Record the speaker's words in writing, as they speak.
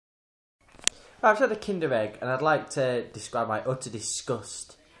I've had a Kinder Egg, and I'd like to describe my utter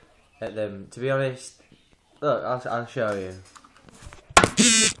disgust at them. To be honest, look, I'll show you.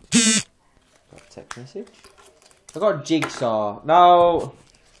 Text message. I got a jigsaw. Now,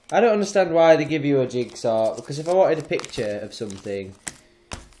 I don't understand why they give you a jigsaw, because if I wanted a picture of something,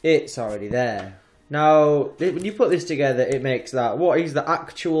 it's already there. Now, when you put this together, it makes that. What is the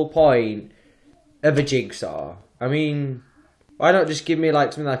actual point of a jigsaw? I mean, why not just give me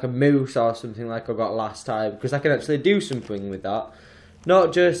like something like a moose or something like I got last time? Because I can actually do something with that.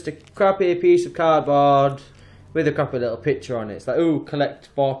 Not just a crappy piece of cardboard with a crappy little picture on it. It's like, ooh, collect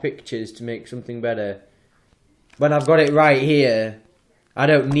 4 pictures to make something better. When I've got it right here, I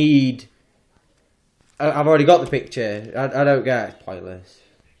don't need... I've already got the picture. I don't get it. It's pointless.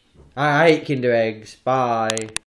 I hate Kinder Eggs. Bye.